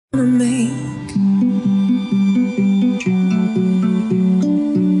make.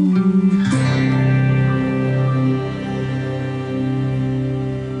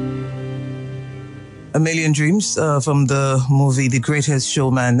 A Million Dreams from the movie The Greatest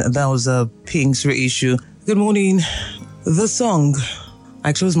Showman. That was a Pink's reissue. Good morning. The song.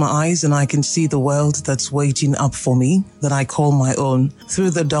 I close my eyes and I can see the world that's waiting up for me, that I call my own.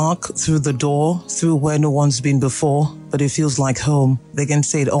 Through the dark, through the door, through where no one's been before, but it feels like home. They can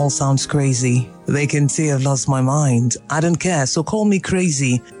say it all sounds crazy. They can say I've lost my mind. I don't care, so call me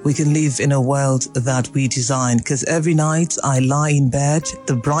crazy. We can live in a world that we design, because every night I lie in bed,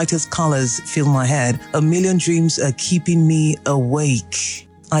 the brightest colors fill my head. A million dreams are keeping me awake.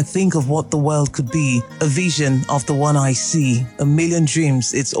 I think of what the world could be, a vision of the one I see. A million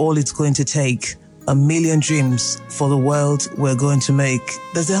dreams, it's all it's going to take. A million dreams for the world we're going to make.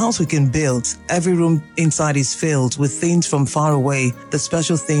 There's a house we can build. Every room inside is filled with things from far away, the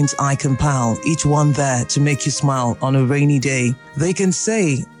special things I compile, each one there to make you smile on a rainy day. They can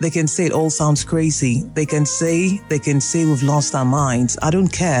say it all sounds crazy. They can say we've lost our minds. I don't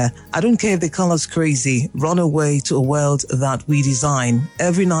care. I don't care if they call us crazy. Run away to a world that we design.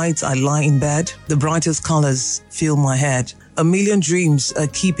 Every night I lie in bed, the brightest colors fill my head. A million dreams are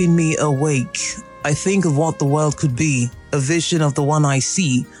keeping me awake. I think of what the world could be, a vision of the one I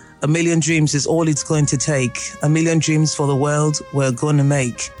see. A million dreams is all it's going to take. A million dreams for the world we're going to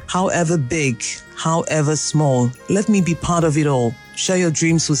make. However big, however small, let me be part of it all. Share your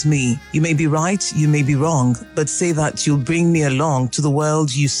dreams with me. You may be right, you may be wrong, but say that you'll bring me along to the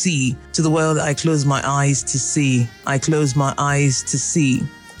world you see, to the world I close my eyes to see. I close my eyes to see.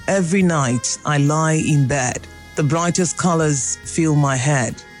 Every night I lie in bed. The brightest colors fill my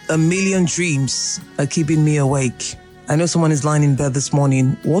head. A million dreams are keeping me awake. I know someone is lying in bed this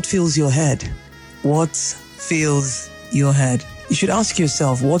morning. What fills your head? What fills your head? You should ask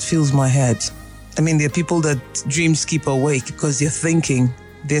yourself, what fills my head? I mean, there are people that dreams keep awake because they're thinking,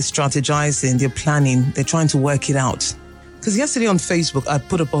 they're strategizing, they're planning, they're trying to work it out. Because yesterday on Facebook, I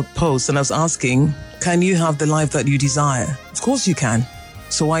put up a post and I was asking, can you have the life that you desire? Of course you can.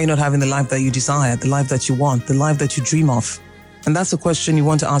 So why are you not having the life that you desire, the life that you want, the life that you dream of? And that's the question you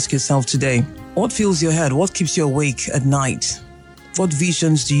want to ask yourself today. What fills your head? What keeps you awake at night? What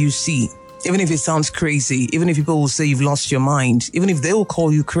visions do you see? Even if it sounds crazy, even if people will say you've lost your mind, even if they will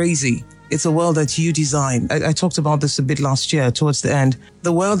call you crazy, it's a world that you design. I talked about this a bit last year towards the end.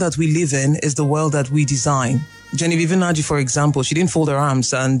 The world that we live in is the world that we design. Genevieve Nnaji, for example, she didn't fold her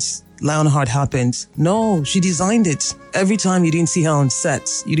arms and Lionheart happened. No, she designed it. Every time you didn't see her on set,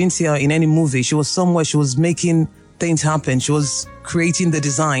 you didn't see her in any movie, she was somewhere, she was making things happen. She was creating the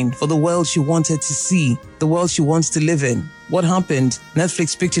design for the world she wanted to see, the world she wants to live in. What happened?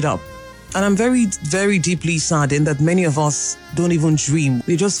 Netflix picked it up. And I'm very, very deeply saddened that many of us don't even dream.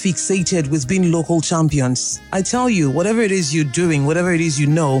 We're just fixated with being local champions. I tell you, whatever it is you're doing, whatever it is you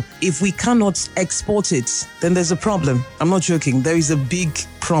know, if we cannot export it, then there's a problem. I'm not joking. There is a big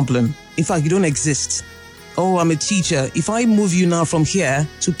problem. In fact, you don't exist. Oh, I'm a teacher. If I move you now from here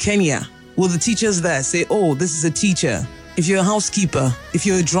to Kenya, will the teachers there say, oh, this is a teacher? If you're a housekeeper, if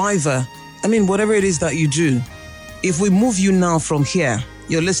you're a driver, I mean, whatever it is that you do, if we move you now from here,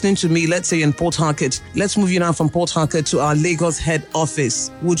 you're listening to me, let's say in Port Harcourt, let's move you now from Port Harcourt to our Lagos head office.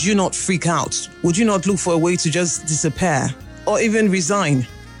 Would you not freak out? Would you not look for a way to just disappear or even resign?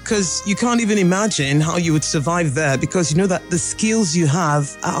 Because you can't even imagine how you would survive there because you know that the skills you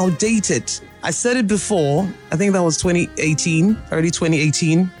have are outdated. I said it before, I think that was 2018, early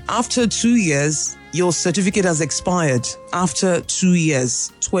 2018. After 2 years, your certificate has expired. After 2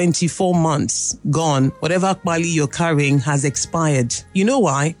 years, 24 months, gone. Whatever Akbali you're carrying has expired. You know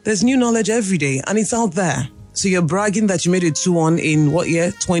why? There's new knowledge every day and it's out there. So you're bragging that you made it 2-1 in what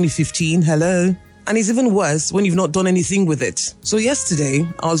year? 2015. Hello? And it's even worse when you've not done anything with it. So yesterday,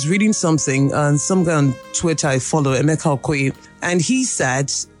 I was reading something and some guy on Twitter I follow, Emeka Okoye, and he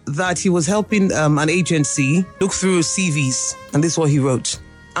said that he was helping an agency look through CVs. And this is what he wrote.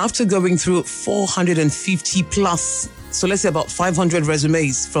 After going through 450 plus, so let's say about 500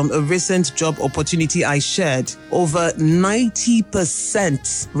 resumes from a recent job opportunity I shared, over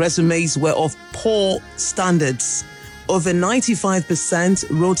 90% resumes were of poor standards. Over 95%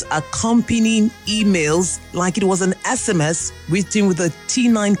 wrote accompanying emails like it was an SMS written with a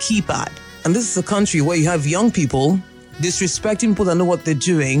T9 keypad. And this is a country where you have young people disrespecting people that know what they're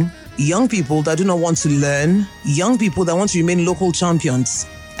doing, young people that do not want to learn, young people that want to remain local champions.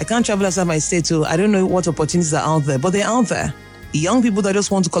 I can't travel outside my state, so I don't know what opportunities are out there, but they're out there. Young people that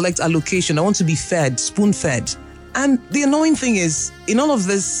just want to collect allocation, that want to be fed, spoon-fed. And the annoying thing is, in all of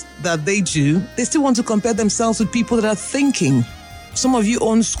this that they do, they still want to compare themselves with people that are thinking. Some of you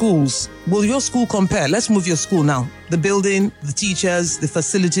own schools. Will your school compare? Let's move your school now. The building, the teachers, the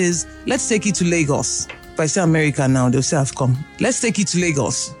facilities. Let's take it to Lagos. If I say America now, they'll say I've come. Let's take it to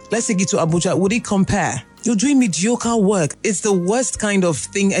Lagos. Let's take it to Abuja. Would it compare? You're doing mediocre work. It's the worst kind of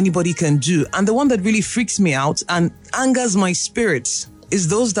thing anybody can do. And the one that really freaks me out and angers my spirit is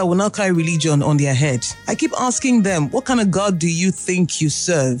those that will now carry religion on their head. I keep asking them, what kind of God do you think you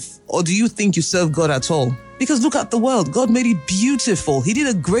serve? Or do you think you serve God at all? Because look at the world. God made it beautiful. He did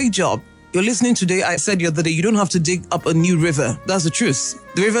a great job. You're listening today, I said the other day, you don't have to dig up a new river. That's the truth.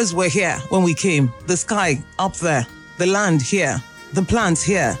 The rivers were here when we came. The sky up there. The land here. The plants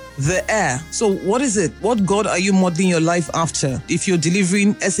here, the air. So what is it? What God are you modeling your life after? If you're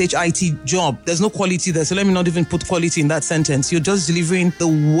delivering SHIT job, there's no quality there. So let me not even put quality in that sentence. You're just delivering the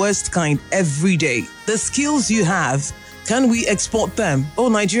worst kind every day. The skills you have, can we export them? Oh,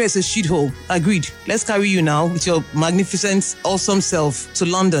 Nigeria is a shithole. Agreed. Let's carry you now with your magnificent, awesome self to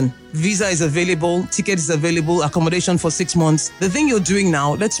London. Visa is available, ticket is available, accommodation for 6 months. The thing you're doing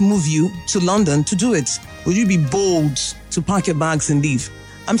now, let's move you to London to do it. Will you be bold to pack your bags and leave?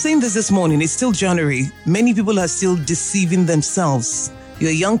 I'm saying this morning, it's still January. Many people are still deceiving themselves. You're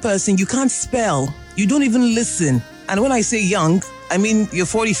a young person, you can't spell. You don't even listen. And when I say young, I mean you're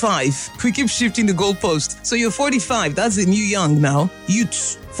 45. We keep shifting the goalpost. So you're 45, that's the new young now.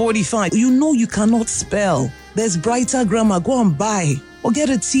 Youth, 45. You know you cannot spell. There's brighter grammar, go and buy. Or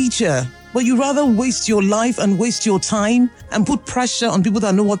get a teacher. But you rather waste your life and waste your time and put pressure on people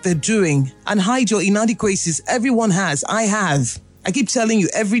that know what they're doing and hide your inadequacies. Everyone has. I have. I keep telling you,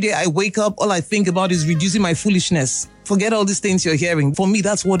 every day I wake up, all I think about is reducing my foolishness. Forget all these things you're hearing. For me,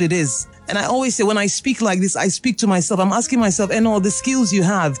 that's what it is. And I always say, when I speak like this, I speak to myself. I'm asking myself, and all the skills you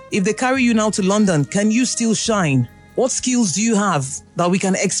have, if they carry you now to London, can you still shine? What skills do you have that we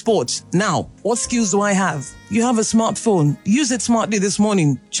can export? Now, what skills do I have? You have a smartphone. Use it smartly this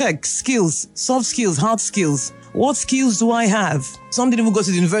morning. Check skills, soft skills, hard skills. What skills do I have? Some didn't even go to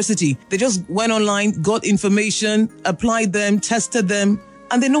the university. They just went online, got information, applied them, tested them,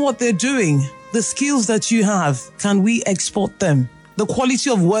 and they know what they're doing. The skills that you have, can we export them? The quality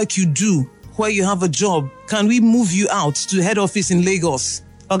of work you do, where you have a job, can we move you out to head office in Lagos?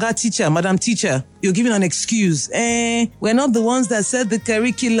 Oga teacher, madam teacher, you're giving an excuse. We're not the ones that set the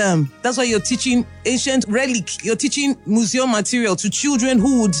curriculum. That's why you're teaching ancient relic. You're teaching museum material to children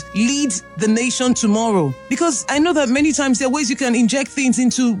who would lead the nation tomorrow. Because I know that many times there are ways you can inject things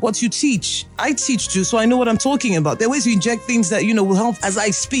into what you teach. I teach too, so I know what I'm talking about. There are ways you inject things that, will help. As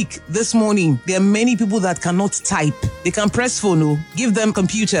I speak this morning, there are many people that cannot type. They can press phone, give them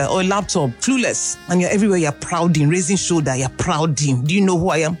computer or a laptop, clueless. And you're everywhere, you're prouding, raising shoulder, you're prouding. Do you know who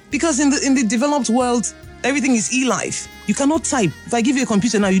I am? Because in the developed world, everything is e-life. You cannot type. If I give you a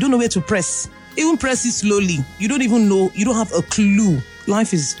computer now, you don't know where to press. Even press it slowly. You don't even know. You don't have a clue.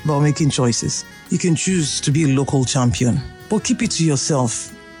 Life is about making choices. You can choose to be a local champion, but keep it to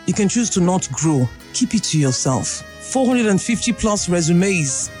yourself. You can choose to not grow. Keep it to yourself. 450 plus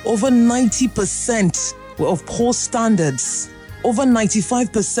resumes. Over 90% were of poor standards. Over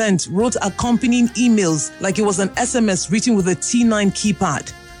 95% wrote accompanying emails like it was an SMS written with a T9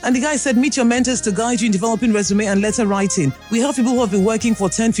 keypad. And the guy said, meet your mentors to guide you in developing resume and letter writing. We have people who have been working for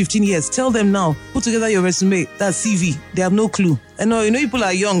 10, 15 years. Tell them now, put together your resume, that's CV. They have no clue. And no, people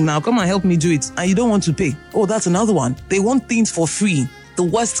are young now, come and help me do it. And you don't want to pay. Oh, that's another one. They want things for free. The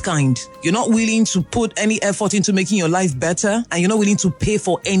worst kind. You're not willing to put any effort into making your life better, and you're not willing to pay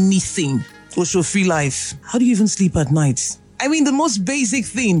for anything. Also, free life. How do you even sleep at night? I mean, the most basic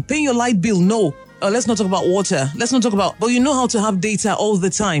thing, paying your light bill, no. Let's not talk about water. Let's not talk about, but you know how to have data all the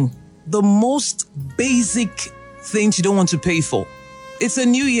time. The most basic things you don't want to pay for. It's a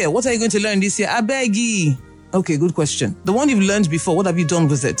new year. What are you going to learn this year? I beg you. Okay, good question. The one you've learned before, what have you done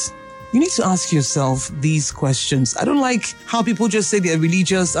with it? You need to ask yourself these questions. I don't like how people just say they're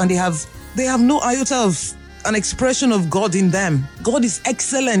religious and they have no iota of an expression of God in them. God is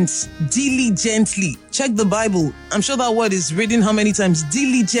excellent, diligently. Check the Bible. I'm sure that word is written how many times?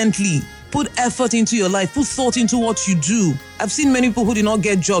 Diligently. Put effort into your life. Put thought into what you do. I've seen many people who did not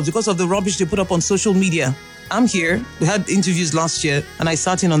get jobs because of the rubbish they put up on social media. I'm here. We had interviews last year and I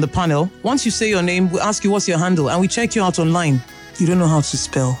sat in on the panel. Once you say your name, we ask you what's your handle and we check you out online. You don't know how to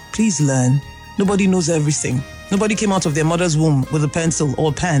spell. Please learn. Nobody knows everything. Nobody came out of their mother's womb with a pencil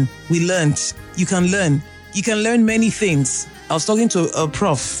or a pen. We learned. You can learn. You can learn many things. I was talking to a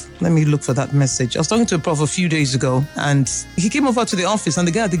prof. Let me look for that message. I was talking to a prof a few days ago and he came over to the office and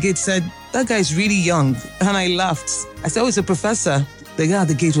the guy at the gate said, that guy is really young. And I laughed. I said, oh, he's a professor. The guy at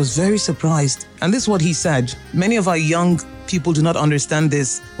the gate was very surprised. And this is what he said. Many of our young people do not understand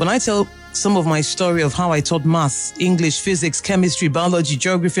this. When I tell some of my story of how I taught math, English, physics, chemistry, biology,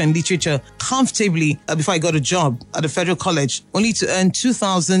 geography, and literature comfortably before I got a job at a federal college, only to earn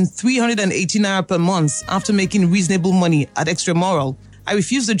 2,318 naira per month after making reasonable money at Extramural. I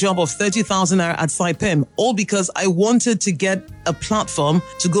refused the job of 30,000 naira at Saipem, all because I wanted to get a platform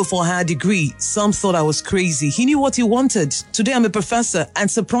to go for a higher degree. Some thought I was crazy. He knew what he wanted. Today I'm a professor, and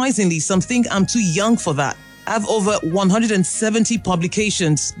surprisingly, some think I'm too young for that. I have over 170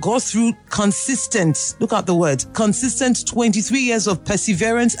 publications, go through consistent, look at the word, consistent 23 years of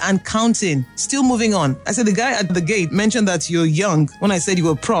perseverance and counting, still moving on. I said the guy at the gate mentioned that you're young. When I said you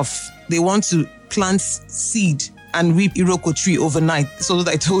were prof, they want to plant seed and reap Iroko tree overnight. So what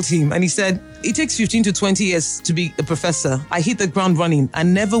I told him. And he said, it takes 15 to 20 years to be a professor. I hit the ground running. I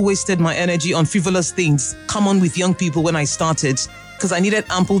never wasted my energy on frivolous things common with young people when I started, because I needed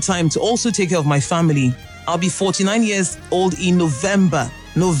ample time to also take care of my family. I'll be 49 years old in November.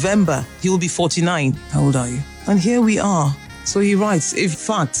 He will be 49. How old are you? And here we are. So he writes, if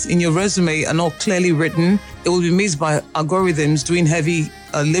facts in your resume are not clearly written, it will be missed by algorithms doing heavy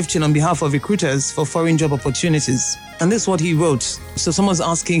lifting on behalf of recruiters for foreign job opportunities. And this is what he wrote. So someone's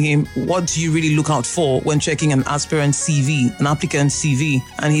asking him, what do you really look out for when checking an aspirant CV, an applicant CV?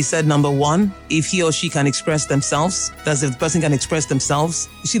 And he said, number one, if he or she can express themselves, that's if the person can express themselves.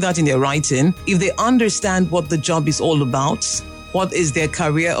 You see that in their writing. If they understand what the job is all about, what is their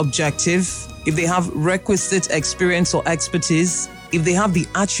career objective, if they have requisite experience or expertise, if they have the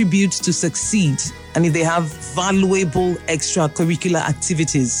attributes to succeed, and if they have valuable extracurricular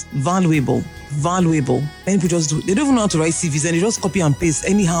activities. Valuable. Many people they don't even know how to write CVs and they just copy and paste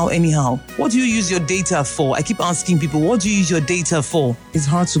anyhow. What do you use your data for? I keep asking people, what do you use your data for? It's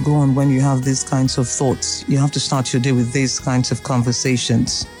hard to go on when you have these kinds of thoughts. You have to start your day with these kinds of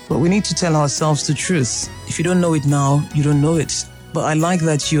conversations. But we need to tell ourselves the truth. If you don't know it now, you don't know it. But I like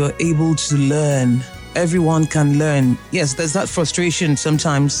that you're able to learn. Everyone can learn. Yes, there's that frustration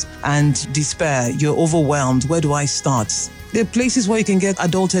sometimes and despair. You're overwhelmed. Where do I start? There are places where you can get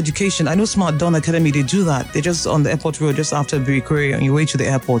adult education. I know Smart Dawn Academy, they do that. They're just on the airport road, just after Birikore, on your way to the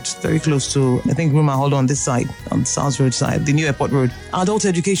airport. Very close to, I think, Ruma Hall on this side, on the South Road side, the new airport road. Adult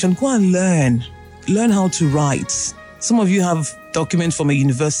education, go and learn. Learn how to write. Some of you have documents from a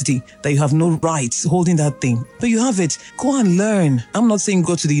university that you have no rights holding that thing, but you have it. Go and learn. I'm not saying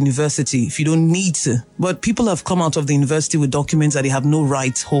go to the university if you don't need to, but people have come out of the university with documents that they have no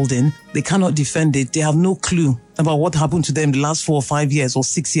rights holding. They cannot defend it. They have no clue about what happened to them the last 4 or 5 years or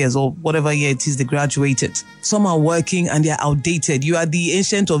 6 years or whatever year it is they graduated. Some are working and they're outdated. You are the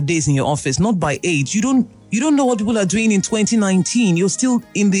ancient of days in your office, not by age. You don't know what people are doing in 2019. You're still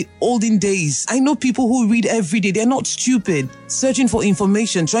in the olden days. I know people who read every day. They're not stupid. Searching for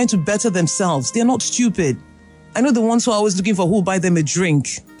information, trying to better themselves. They're not stupid. I know the ones who are always looking for who will buy them a drink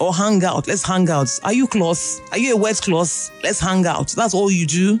or hang out. Let's hang out. Are you cloth? Are you a wet cloth? Let's hang out. That's all you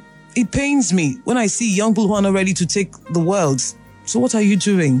do. It pains me when I see young people who are not ready to take the world. So what are you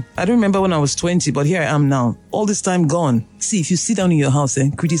doing? I don't remember when I was 20, but here I am now. All this time gone. See, if you sit down in your house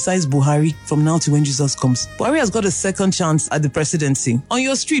and criticize Buhari from now to when Jesus comes, Buhari has got a second chance at the presidency. On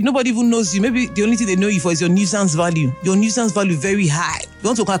your street, nobody even knows you. Maybe the only thing they know you for is your nuisance value. Your nuisance value very high. You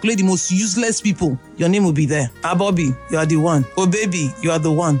want to calculate the most useless people, your name will be there. Bobby, you are the one. Oh baby, you are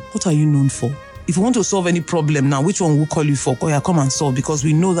the one. What are you known for? If you want to solve any problem now, which one will call you for? Oh yeah, come and solve, because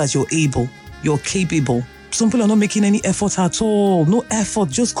we know that you're able, you're capable. Some people are not making any effort at all. No effort,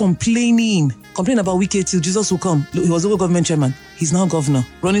 just complaining. Complain about Wike till Jesus will come. Look, he was the government chairman. He's now governor,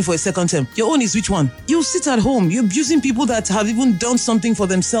 running for a second term. Your own is which one? You sit at home. You're abusing people that have even done something for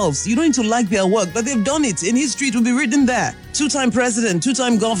themselves. You don't need to like their work, but they've done it. In history, it will be written there. 2-time president,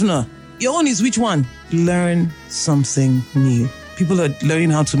 2-time governor. Your own is which one? Learn something new. People are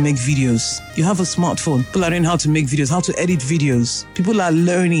learning how to make videos. You have a smartphone. People are learning how to make videos, how to edit videos. People are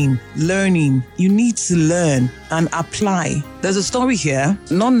learning. You need to learn and apply. There's a story here,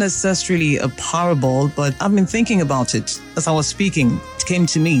 not necessarily a parable, but I've been thinking about it as I was speaking. It came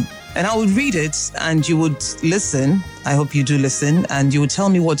to me. And I would read it and you would listen. I hope you do listen. And you would tell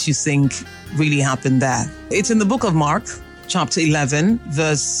me what you think really happened there. It's in the book of Mark, chapter 11,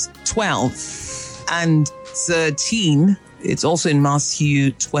 verse 12 and 13. It's also in Matthew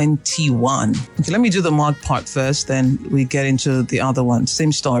 21. Okay, let me do the Mark part first, then we get into the other one.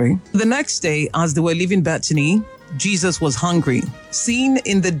 Same story. The next day, as they were leaving Bethany, Jesus was hungry. Seeing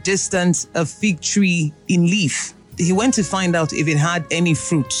in the distance a fig tree in leaf, he went to find out if it had any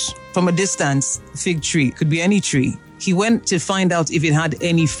fruit. From a distance, fig tree, could be any tree. He went to find out if it had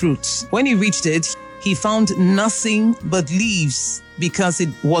any fruit. When he reached it, he found nothing but leaves, because it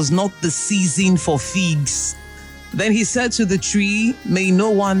was not the season for figs. Then he said to the tree, may no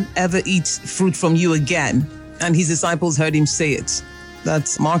one ever eat fruit from you again. And his disciples heard him say it.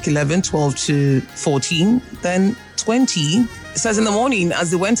 That's Mark 11, 12 to 14. Then 20, it says, in the morning,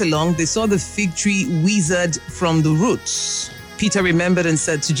 as they went along, they saw the fig tree withered from the roots. Peter remembered and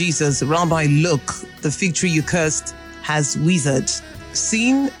said to Jesus, Rabbi, look, the fig tree you cursed has withered.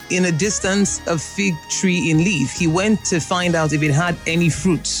 Seeing in a distance a fig tree in leaf, he went to find out if it had any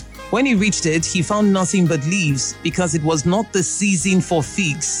fruit. When he reached it, he found nothing but leaves, because it was not the season for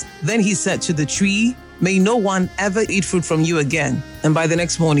figs. Then he said to the tree, may no one ever eat fruit from you again. And by the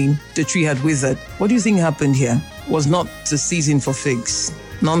next morning, the tree had withered. What do you think happened here? It was not the season for figs.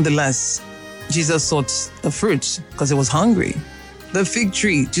 Nonetheless, Jesus sought a fruit because he was hungry. The fig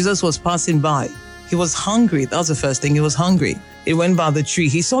tree, Jesus was passing by. He was hungry. That was the first thing. He was hungry. He went by the tree.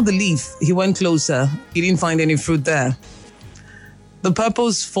 He saw the leaf. He went closer. He didn't find any fruit there. The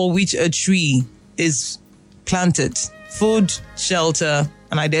purpose for which a tree is planted: food, shelter,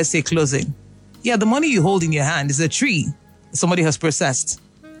 and I dare say clothing. Yeah, the money you hold in your hand is a tree somebody has processed.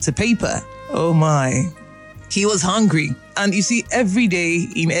 It's a paper. Oh my. He was hungry. And you see, every day,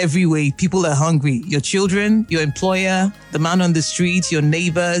 in every way, people are hungry. Your children, your employer, the man on the street, your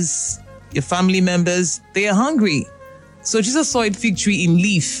neighbors, your family members, they are hungry. So Jesus saw a fig tree in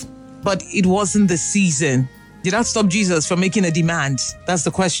leaf, but it wasn't the season. Did that stop Jesus from making a demand? That's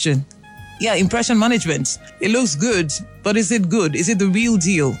the question. Yeah, impression management. It looks good, but is it good? Is it the real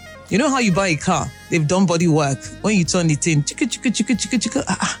deal? You know how you buy a car? They've done body work. When you turn it in,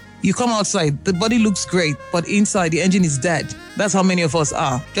 you come outside, the body looks great, but inside the engine is dead. That's how many of us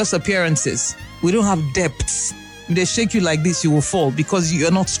are. Just appearances. We don't have depths. If they shake you like this, you will fall because you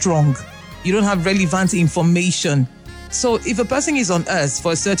are not strong. You don't have relevant information. So if a person is on earth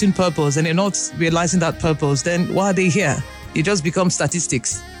for a certain purpose and they're not realizing that purpose, then why are they here? You just become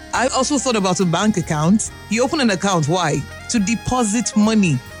statistics. I also thought about a bank account. You open an account, why? To deposit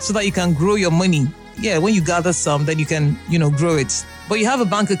money so that you can grow your money. Yeah, when you gather some, then you can, grow it. But you have a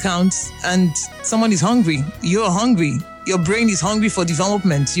bank account and someone is hungry. You're hungry. Your brain is hungry for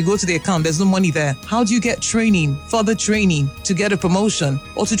development. You go to the account, there's no money there. How do you get training, further training to get a promotion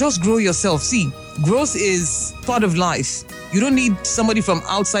or to just grow yourself? See, growth is part of life. You don't need somebody from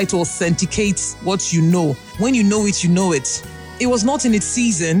outside to authenticate what you know. When you know it, you know it. It was not in its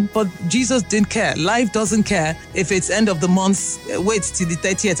season, but Jesus didn't care. Life doesn't care if it's end of the month. Wait till the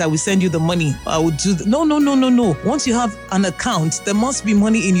 30th, I will send you the money. I will do No. Once you have an account, there must be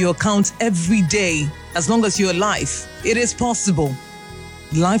money in your account every day, as long as you're alive. It is possible.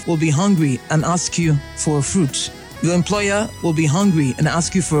 Life will be hungry and ask you for a fruit. Your employer will be hungry and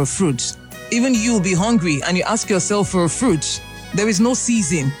ask you for a fruit. Even you will be hungry and you ask yourself for a fruit. There is no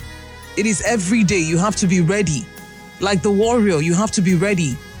season. It is every day. You have to be ready. Like the warrior, you have to be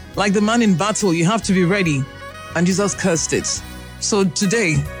ready. Like the man in battle, you have to be ready. And Jesus cursed it. So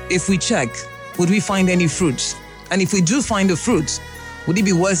today, if we check, would we find any fruit? And if we do find a fruit, would it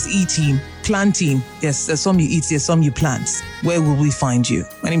be worth eating, planting? Yes, there's some you eat, there's some you plant. Where will we find you?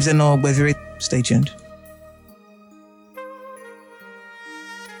 My name is Enoch Beverett. Stay tuned.